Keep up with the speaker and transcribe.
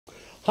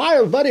Hi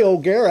everybody,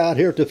 old Gare out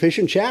here at the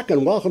Fishing Shack,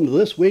 and welcome to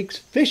this week's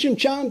Fishing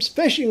Chums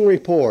Fishing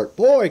Report.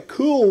 Boy,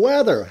 cool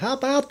weather. How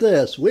about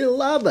this? We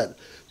love it.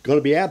 It's going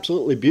to be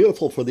absolutely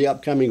beautiful for the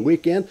upcoming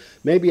weekend.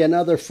 Maybe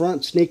another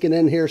front sneaking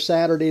in here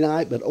Saturday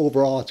night, but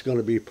overall it's going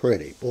to be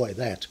pretty. Boy,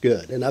 that's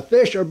good. And the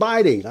fish are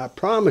biting, I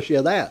promise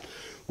you that.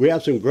 We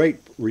have some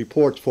great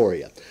reports for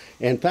you.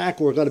 In fact,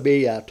 we're going to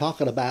be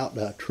talking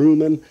about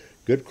Truman,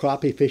 good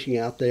crappie fishing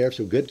out there,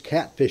 some good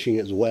cat fishing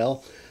as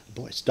well.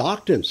 Boy,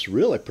 Stockton's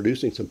really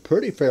producing some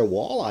pretty fair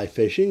walleye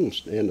fishing,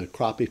 and the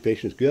crappie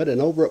fishing is good.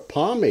 And over at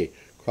Palmy,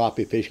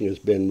 crappie fishing has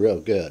been real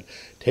good.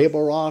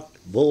 Table Rock,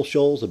 Bull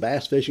Shoals, the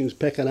bass fishing is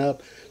picking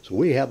up. So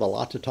we have a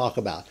lot to talk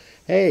about.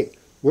 Hey,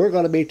 we're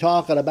going to be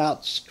talking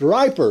about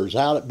stripers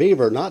out at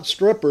Beaver. Not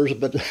strippers,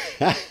 but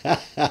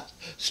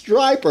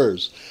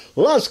stripers.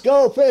 Let's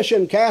go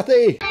fishing,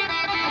 Kathy.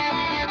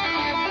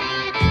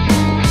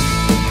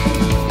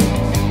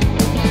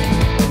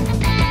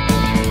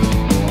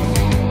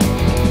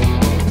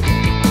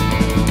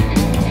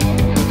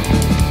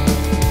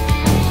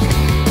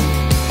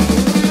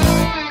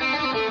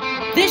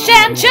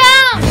 Chums!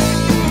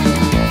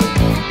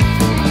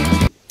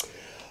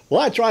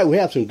 Well, that's right. We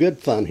have some good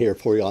fun here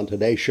for you on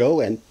today's show.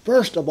 And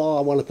first of all,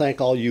 I want to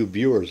thank all you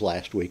viewers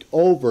last week.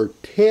 Over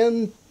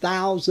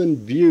 10,000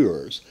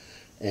 viewers,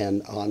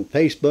 and on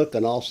Facebook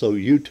and also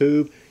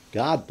YouTube.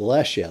 God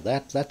bless you.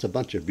 That's a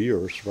bunch of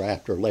viewers for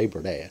after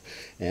Labor Day.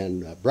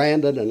 And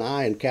Brandon and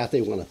I and Kathy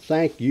want to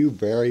thank you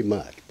very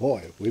much.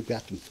 Boy, we've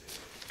got some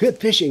good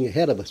fishing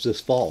ahead of us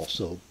this fall,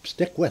 so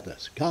stick with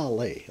us.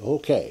 Golly.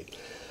 Okay.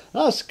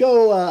 Let's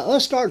go,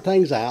 let's start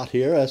things out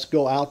here. Let's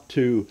go out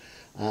to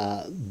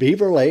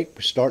Beaver Lake.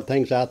 We start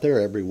things out there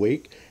every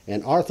week.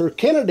 And Arthur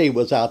Kennedy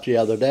was out the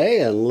other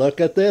day, and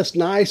look at this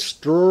nice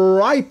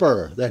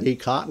striper that he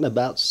caught in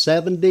about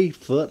 70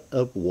 foot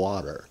of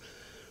water.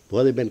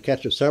 Boy, they've been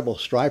catching several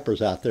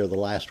stripers out there the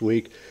last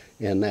week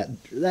in that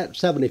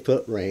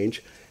 70-foot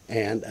range.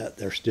 And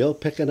they're still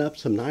picking up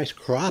some nice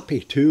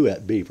crappie, too,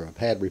 at Beaver. I've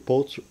had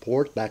reports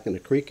back in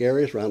the creek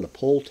areas around the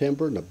pole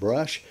timber and the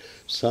brush,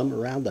 some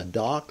around the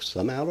docks,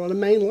 some out on the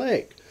main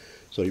lake.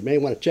 So you may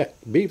want to check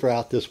Beaver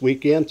out this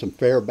weekend. Some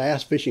fair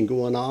bass fishing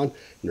going on, and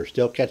they're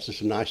still catching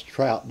some nice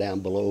trout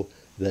down below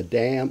the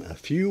dam. A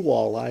few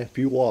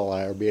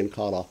walleye are being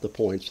caught off the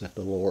points at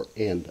the lower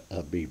end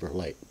of Beaver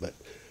Lake. But,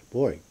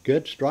 boy,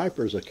 good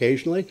stripers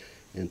occasionally,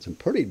 and some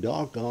pretty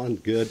doggone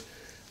good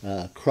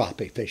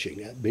crappie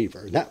fishing at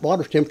Beaver. That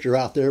water temperature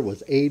out there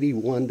was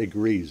 81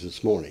 degrees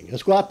this morning.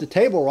 Let's go out to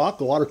Table Rock.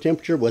 The water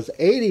temperature was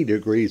 80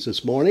 degrees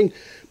this morning.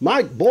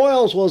 Mike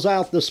Boyles was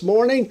out this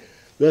morning,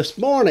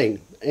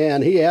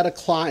 and he had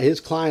his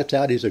clients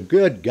out. He's a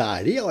good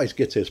guide. He always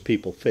gets his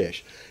people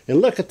fish.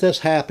 And look at this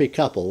happy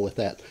couple with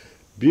that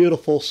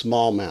beautiful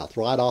smallmouth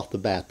right off the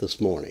bat this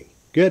morning.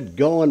 Good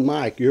going,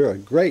 Mike. You're a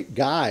great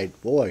guide.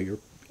 Boy, your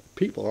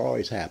people are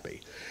always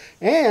happy.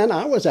 And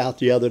I was out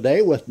the other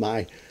day with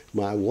my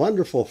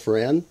wonderful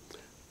friend,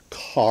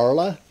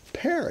 Carla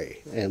Perry.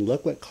 And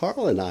look what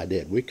Carla and I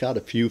did. We caught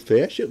a few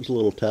fish. It was a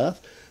little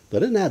tough,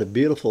 but isn't that a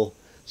beautiful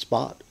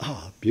spot?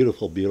 Ah,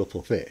 beautiful,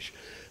 beautiful fish.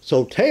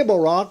 So Table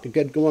Rock,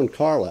 good going,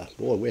 Carla.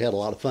 Boy, we had a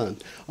lot of fun.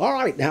 All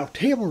right, now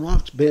Table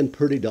Rock's been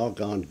pretty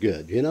doggone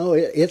good. You know,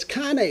 it's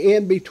kind of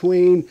in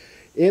between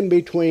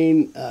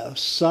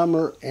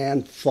summer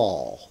and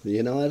fall.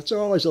 You know, it's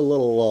always a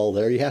little lull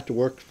there. You have to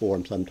work for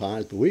them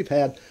sometimes, but we've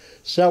had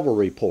several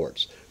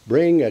reports.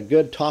 Bring a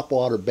good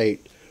topwater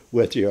bait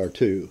with you or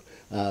two.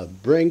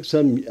 Bring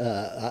some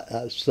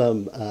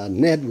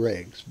Ned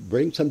rigs.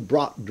 Bring some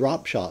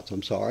drop shots,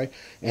 and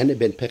they've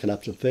been picking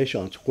up some fish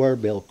on square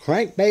bill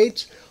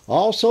crankbaits.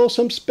 Also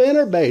some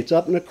spinner baits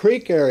up in the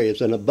creek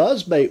areas, and a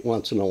buzz bait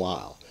once in a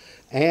while.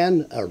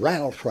 And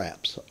rattle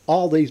traps.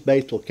 All these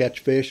baits will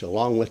catch fish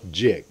along with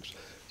jigs.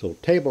 So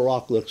Table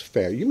Rock looks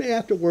fair. You may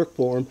have to work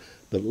for them,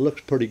 but it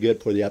looks pretty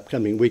good for the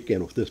upcoming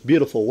weekend with this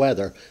beautiful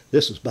weather.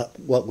 This is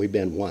what we've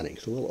been wanting.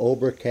 It's a little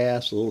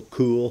overcast, a little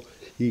cool.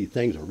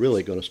 Things are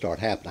really going to start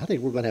happening. I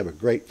think we're going to have a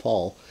great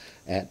fall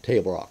at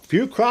Table Rock.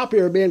 Few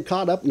crappie are being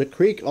caught up in the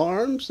creek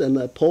arms and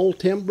the pole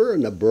timber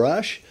and the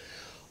brush.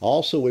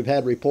 Also, we've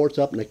had reports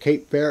up in the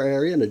Cape Fear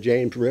area and the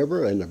James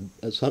River and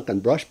the sunken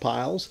brush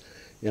piles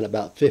in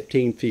about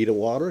 15 feet of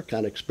water.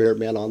 Kind of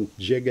experiment on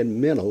jig and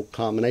minnow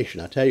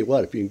combination. I tell you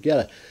what, if you can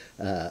get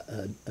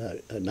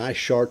a nice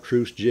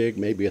chartreuse jig,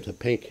 maybe with a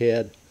pink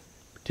head,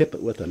 tip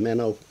it with a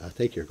minnow, I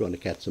think you're going to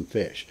catch some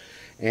fish.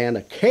 And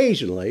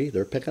occasionally,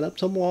 they're picking up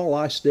some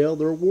walleye still.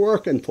 They're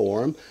working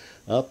for them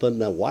up in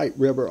the White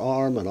River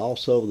arm and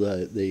also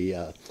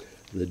the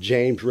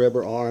James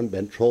River arm.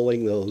 Been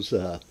trolling those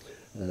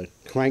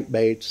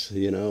crankbaits,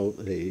 you know,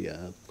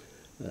 the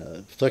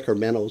flicker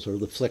minnows or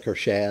the flicker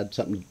shad,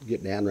 something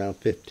get down around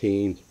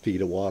 15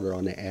 feet of water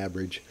on the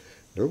average.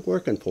 They're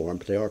working for them,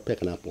 but they are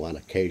picking up one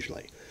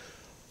occasionally.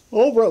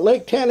 Over at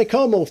Lake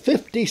Taneycomo,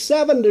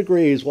 57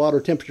 degrees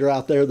water temperature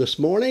out there this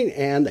morning,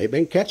 and they've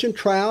been catching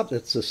trout.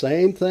 It's the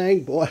same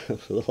thing, boy,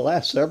 for the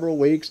last several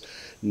weeks.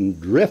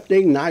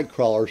 Drifting night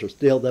crawlers are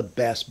still the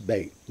best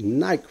bait.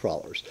 Night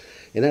crawlers.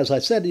 And as I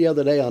said the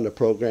other day on the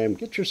program,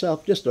 get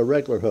yourself just a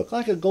regular hook,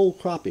 like a gold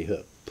crappie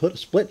hook. Put a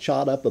split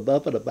shot up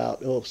above it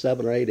about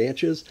 7 or 8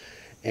 inches,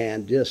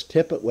 and just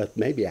tip it with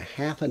maybe a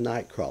half a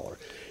night crawler.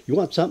 You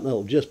want something that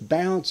will just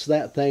bounce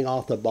that thing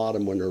off the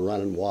bottom when they're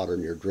running water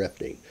and you're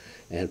drifting.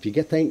 And if you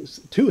get things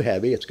too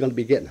heavy, it's going to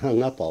be getting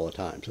hung up all the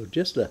time. So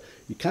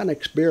you kind of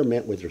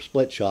experiment with your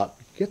split shot.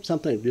 Get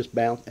something to just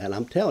bounce, and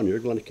I'm telling you,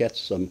 you're going to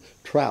catch some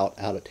trout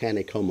out of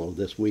Taneycomo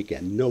this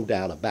weekend, no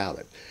doubt about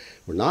it.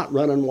 We're not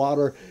running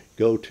water.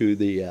 Go to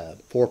the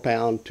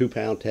 4-pound,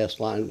 2-pound test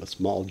line with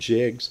small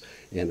jigs.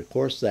 And of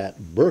course,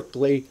 that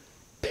Berkeley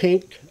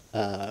pink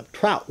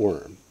trout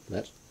worm.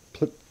 That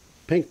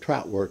pink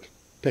trout worm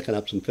picking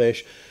up some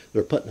fish.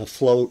 They're putting a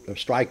float or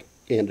strike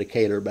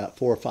indicator about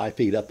 4 or 5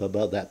 feet up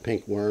above that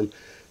pink worm.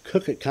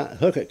 Hook it kind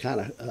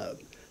of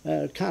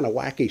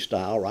wacky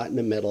style right in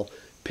the middle.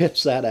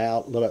 Pitch that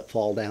out, let it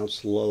fall down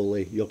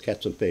slowly. You'll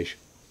catch some fish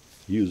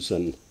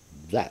using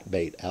that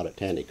bait out at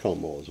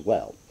Taneycomo as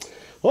well.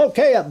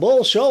 Okay, at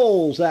Bull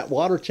Shoals, that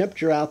water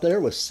temperature out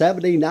there was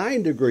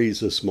 79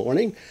 degrees this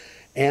morning.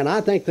 And I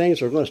think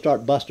things are going to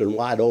start busting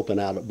wide open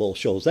out at Bull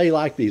Shoals. They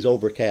like these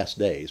overcast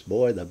days.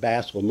 Boy, the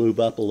bass will move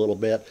up a little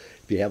bit.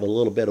 If you have a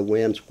little bit of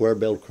wind,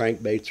 square-billed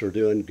crankbaits are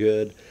doing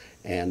good.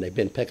 And they've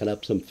been picking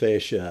up some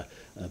fish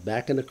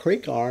back in the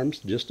creek arms,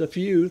 just a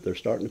few. They're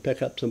starting to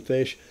pick up some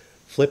fish,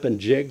 flipping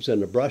jigs in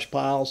the brush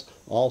piles,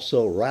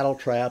 also rattle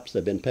traps.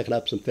 They've been picking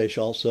up some fish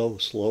also,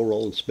 slow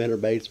rolling spinner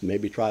baits,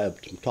 maybe try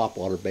some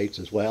topwater baits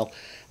as well.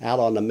 Out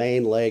on the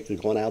main lake, they're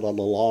going out on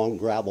the long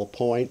gravel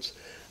points.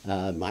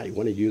 Might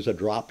want to use a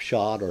drop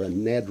shot or a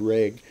Ned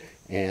rig,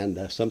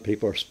 and some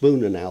people are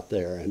spooning out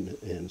there, and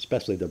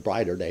especially the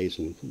brighter days,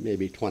 and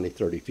maybe 20,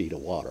 30 feet of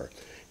water.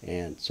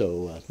 And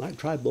so might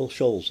try Bull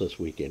Shoals this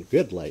weekend.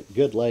 Good lake,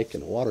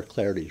 and the water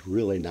clarity is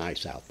really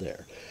nice out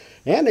there.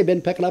 And they've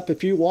been picking up a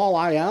few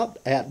walleye out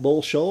at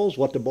Bull Shoals.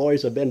 What the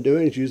boys have been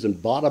doing is using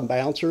bottom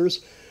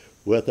bouncers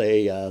with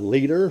a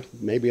leader,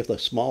 maybe with a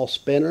small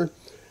spinner,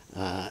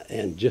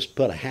 and just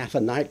put a half a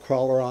night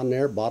crawler on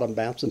there, bottom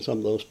bouncing some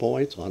of those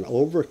points. On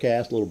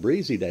overcast, little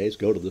breezy days,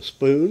 go to the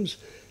spoons,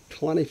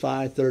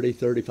 25, 30,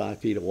 35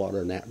 feet of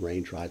water in that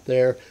range right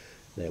there.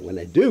 That when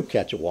they do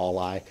catch a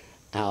walleye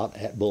out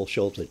at Bull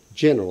Shoals, it's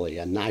generally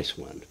a nice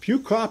one. A few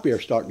crappie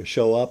are starting to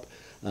show up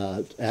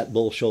at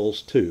Bull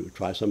Shoals too.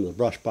 Try some of the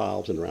brush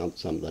piles and around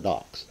some of the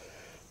docks.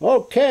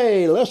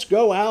 Okay, let's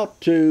go out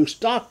to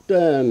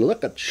Stockton.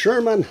 Look at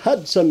Sherman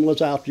Hudson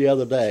was out the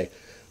other day.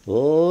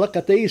 Look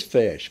at these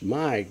fish.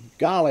 My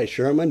golly,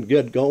 Sherman,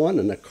 good going.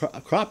 And the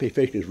crappie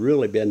fishing has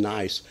really been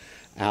nice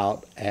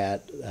out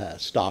at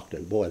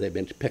Stockton. Boy, they've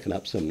been picking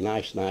up some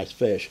nice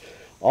fish.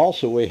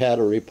 Also, we had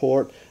a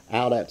report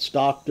out at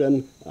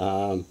Stockton.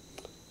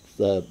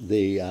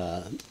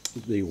 The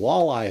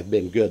walleye have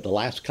been good the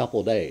last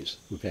couple of days.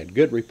 We've had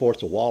good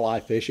reports of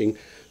walleye fishing.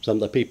 Some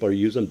of the people are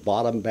using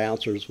bottom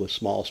bouncers with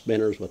small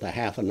spinners with a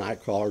half a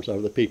night crawlers.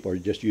 Other people are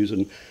just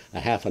using a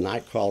half a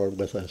night crawler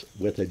with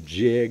a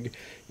jig.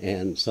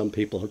 And some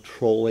people are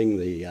trolling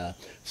the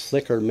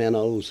slicker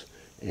minnows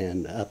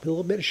and up a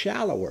little bit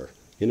shallower.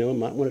 You know,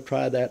 might want to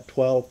try that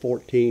 12,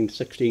 14,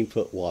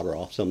 16-foot water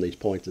off some of these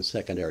points and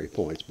secondary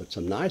points. But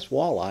some nice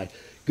walleye,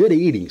 good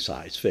eating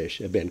size fish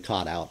have been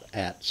caught out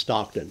at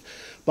Stockton.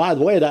 By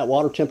the way, that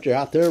water temperature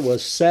out there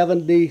was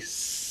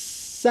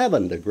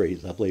 77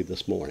 degrees, I believe,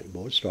 this morning.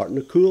 Boy, it's starting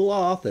to cool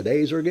off. The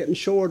days are getting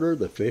shorter.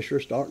 The fish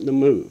are starting to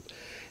move.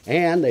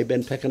 And they've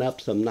been picking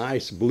up some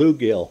nice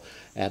bluegill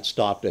at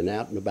Stockton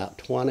out in about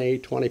 20,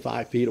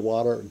 25 feet of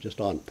water, just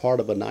on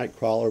part of a night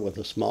crawler with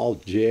a small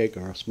jig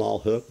or a small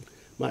hook.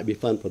 Might be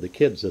fun for the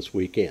kids this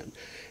weekend.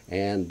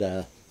 And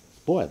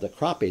boy, the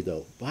crappie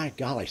though, by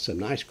golly, some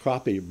nice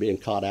crappie being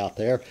caught out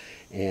there.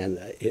 And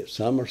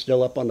some are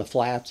still up on the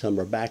flats, some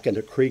are back in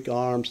the creek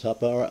arms,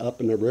 up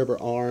in the river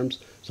arms.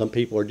 Some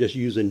people are just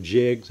using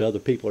jigs, other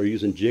people are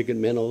using jig and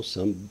minnows,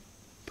 some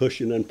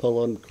pushing and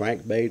pulling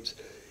crankbaits.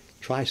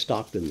 Try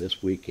Stockton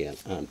this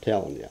weekend, I'm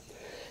telling you.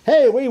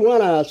 Hey, we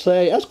want to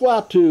say, let's go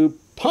out to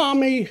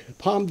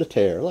Pomme de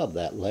Terre, love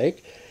that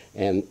lake.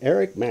 And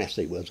Eric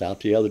Massey was out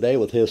the other day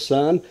with his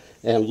son.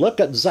 And look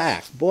at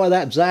Zach. Boy,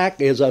 that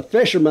Zach is a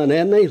fisherman,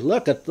 isn't he?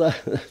 Look at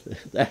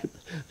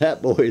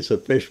that boy is a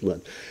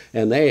fisherman.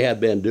 And they have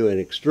been doing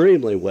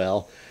extremely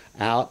well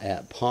out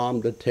at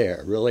Pomme de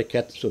Terre. Really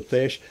catching some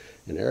fish.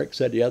 And Eric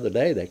said the other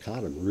day they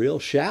caught them real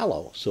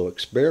shallow. So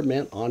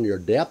experiment on your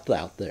depth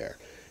out there.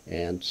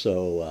 And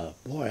so,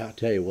 boy, I'll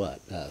tell you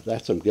what,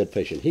 that's some good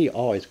fishing. He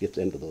always gets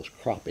into those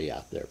crappie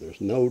out there. There's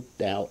no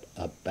doubt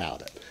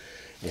about it.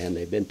 And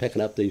they've been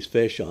picking up these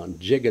fish on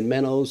jig and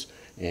minnows.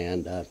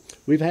 And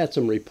we've had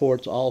some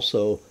reports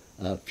also,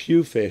 a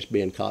few fish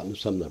being caught in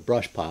some of the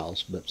brush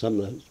piles, but some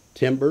of the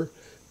timber.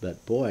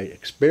 But boy,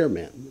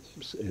 experiment.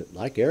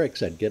 Like Eric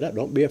said, get up.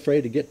 Don't be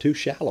afraid to get too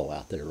shallow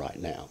out there right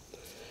now.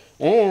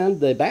 And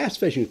the bass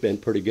fishing's been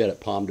pretty good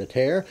at Pomme de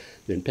Terre.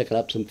 Been picking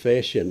up some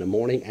fish in the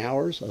morning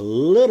hours, a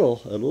little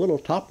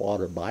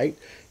topwater bite,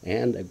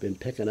 and they've been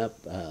picking up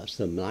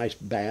some nice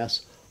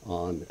bass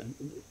on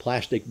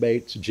plastic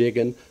baits,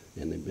 jigging,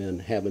 and they've been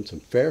having some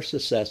fair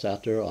success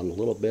out there on a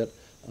little bit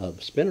of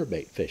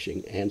spinnerbait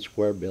fishing and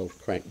square-billed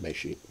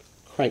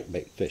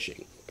crankbait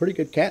fishing. Pretty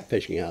good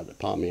catfishing out at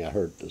Pommy, I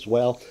heard as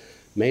well.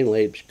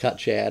 Mainly cut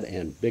shad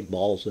and big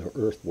balls of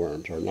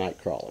earthworms or night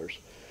crawlers.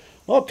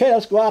 Okay,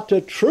 let's go out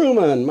to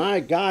Truman. My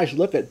gosh,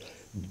 look at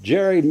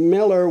Jerry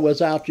Miller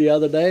was out the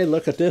other day.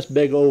 Look at this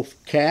big old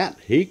cat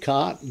he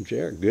caught.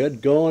 Jerry,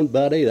 good going,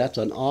 buddy. That's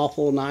an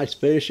awful nice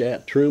fish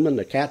at Truman.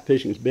 The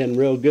catfishing's been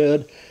real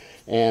good.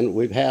 And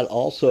we've had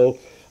also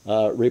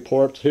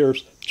reports.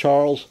 Here's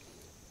Charles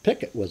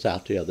Pickett was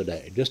out the other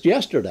day, just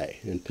yesterday,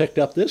 and picked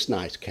up this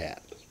nice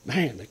cat.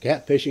 Man, the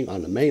catfishing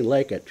on the main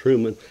lake at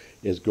Truman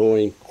is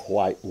going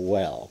quite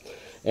well.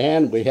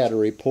 And we had a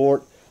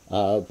report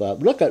of,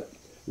 look at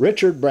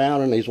Richard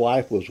Brown and his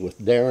wife was with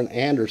Darren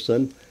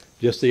Anderson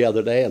just the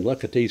other day, and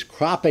look at these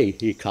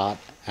crappie he caught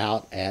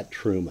out at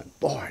Truman.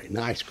 Boy,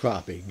 nice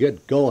crappie.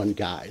 Good going,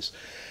 guys.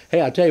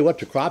 Hey, I tell you what,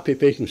 the crappie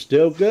fishing's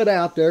still good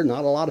out there.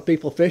 Not a lot of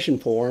people fishing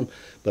for them,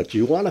 but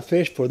you want to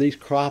fish for these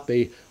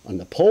crappie on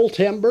the pole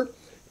timber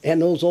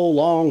and those old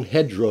long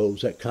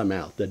hedgerows that come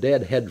out, the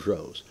dead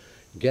hedgerows.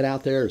 Get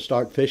out there and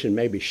start fishing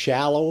maybe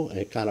shallow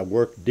and kind of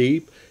work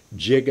deep.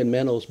 Jig and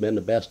minnow's been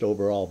the best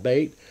overall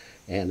bait,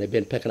 and they've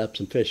been picking up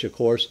some fish, of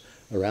course,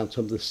 around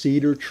some of the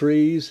cedar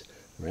trees,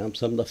 around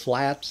some of the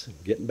flats,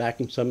 getting back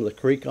in some of the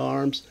creek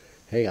arms.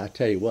 Hey, I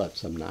tell you what,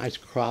 some nice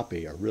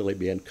crappie are really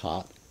being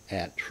caught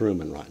at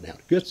Truman right now.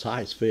 Good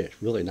sized fish,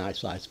 really nice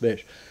sized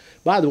fish.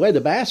 By the way,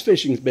 the bass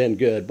fishing's been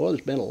good. Boy,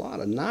 there's been a lot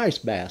of nice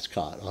bass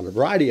caught on a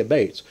variety of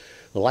baits.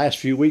 The last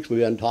few weeks we've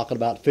been talking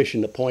about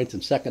fishing the points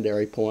and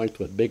secondary points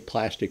with big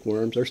plastic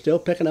worms. They're still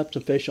picking up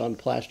some fish on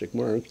plastic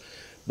worms,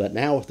 but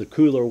now with the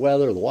cooler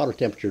weather, the water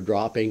temperature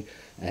dropping,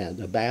 and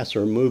the bass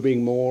are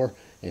moving more,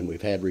 and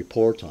we've had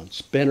reports on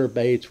spinner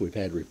baits, we've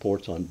had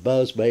reports on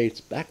buzz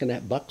baits. Back in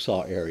that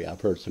Bucksaw area,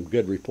 I've heard some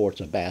good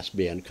reports of bass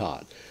being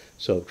caught.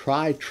 So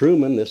try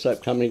Truman this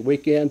upcoming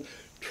weekend.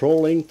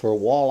 Trolling for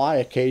walleye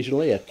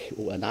occasionally. A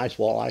nice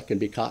walleye can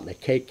be caught in the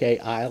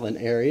KK Island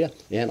area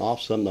and off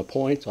some of the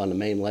points on the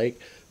main lake,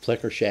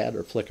 flicker shad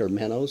or flicker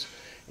minnows.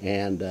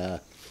 And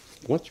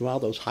once in a while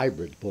those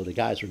hybrids, boy, the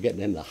guys are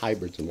getting into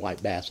hybrids and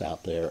white bass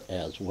out there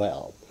as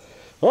well.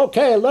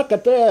 Okay, look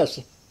at this.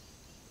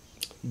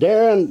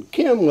 Darren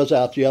Kim was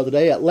out the other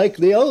day at Lake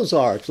the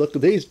Ozarks. Look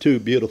at these two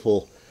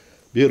beautiful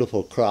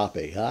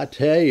crappie. I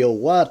tell you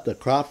what, the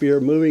crappie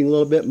are moving a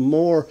little bit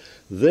more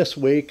this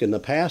week and the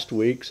past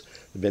weeks.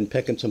 They've been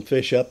picking some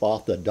fish up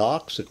off the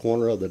docks, the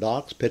corner of the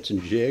docks, pitching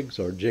jigs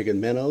or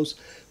jigging minnows.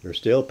 They're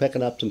still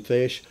picking up some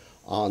fish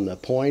on the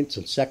points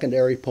and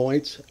secondary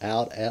points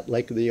out at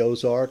Lake of the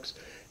Ozarks.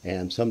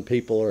 And some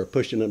people are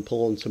pushing and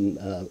pulling some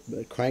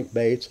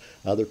crankbaits.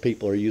 Other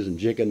people are using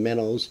jigging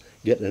minnows,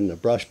 getting in the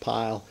brush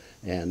pile.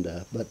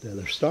 But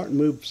they're starting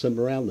to move some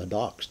around the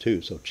docks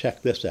too, so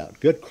check this out.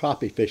 Good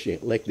crappie fishing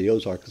at Lake of the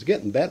Ozarks. It's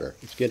getting better.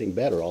 It's getting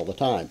better all the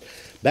time.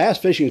 Bass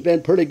fishing's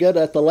been pretty good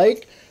at the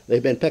lake.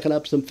 They've been picking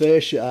up some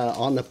fish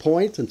on the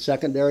points and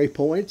secondary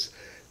points.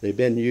 They've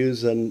been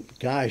using,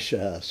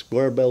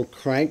 square-billed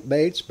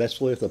crankbaits,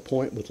 especially with a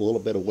point with a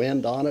little bit of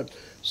wind on it.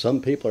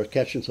 Some people are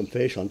catching some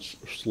fish on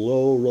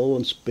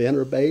slow-rolling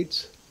spinner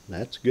baits.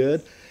 That's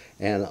good.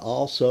 And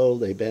also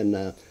they've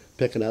been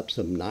picking up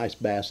some nice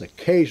bass.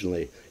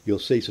 Occasionally you'll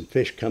see some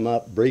fish come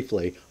up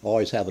briefly.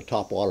 Always have a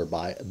topwater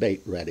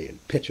bait ready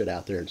and pitch it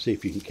out there and see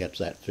if you can catch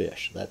that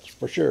fish. That's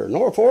for sure.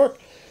 Norfolk.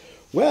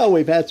 Well,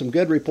 we've had some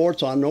good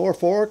reports on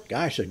Norfolk.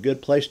 Gosh, a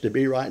good place to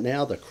be right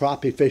now. The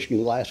crappie fishing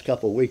the last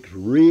couple of weeks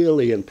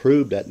really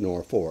improved at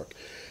Norfolk.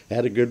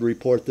 Had a good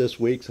report this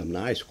week. Some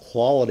nice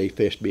quality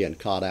fish being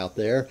caught out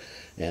there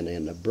and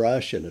in the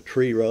brush and the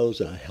tree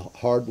rows and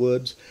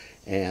hardwoods.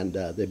 And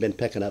they've been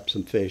picking up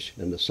some fish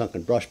in the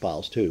sunken brush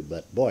piles too.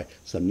 But boy,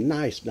 some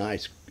nice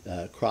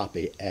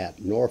crappie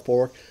at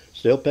Norfolk.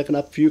 Still picking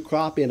up a few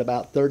crappie in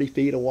about 30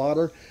 feet of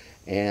water.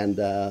 And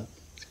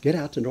get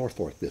out to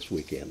Norfolk this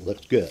weekend.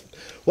 Looks good.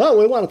 Well,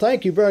 we want to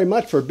thank you very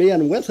much for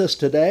being with us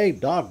today.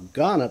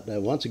 Doggone it.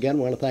 Once again,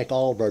 we want to thank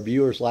all of our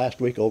viewers last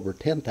week. Over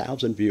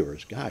 10,000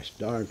 viewers. Gosh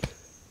darn,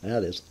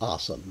 that is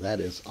awesome. That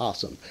is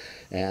awesome.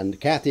 And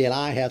Kathy and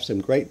I have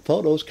some great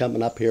photos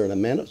coming up here in a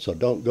minute, so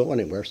don't go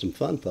anywhere. Some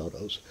fun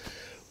photos.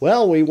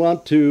 Well, we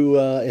want to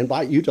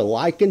invite you to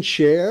like and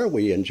share.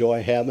 We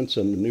enjoy having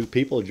some new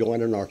people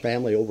joining our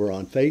family over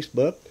on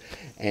Facebook.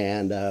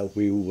 And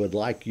we would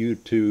like you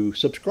to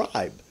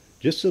subscribe.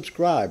 Just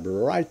subscribe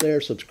right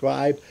there,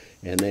 subscribe,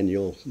 and then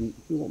you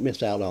won't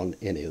miss out on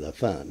any of the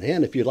fun.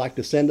 And if you'd like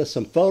to send us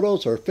some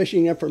photos or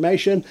fishing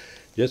information,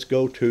 just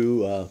go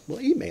to,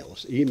 email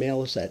us.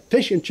 Email us at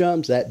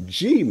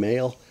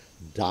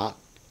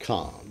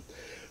fishingchums@gmail.com.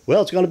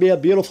 Well, it's going to be a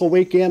beautiful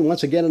weekend.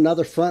 Once again,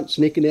 another front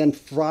sneaking in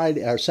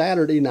Friday or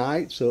Saturday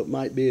night, so it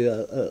might be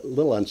a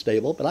little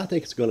unstable, but I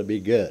think it's going to be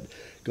good.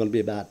 It's going to be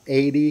about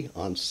 80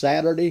 on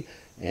Saturday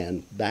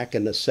and back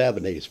in the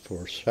 70s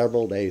for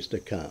several days to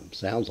come.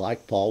 Sounds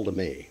like fall to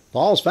me.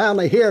 Fall's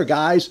finally here,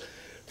 guys.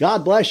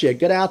 God bless you.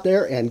 Get out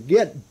there and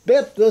get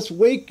bit this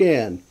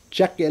weekend.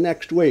 Check you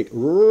next week.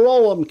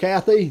 Roll 'em,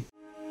 Kathy.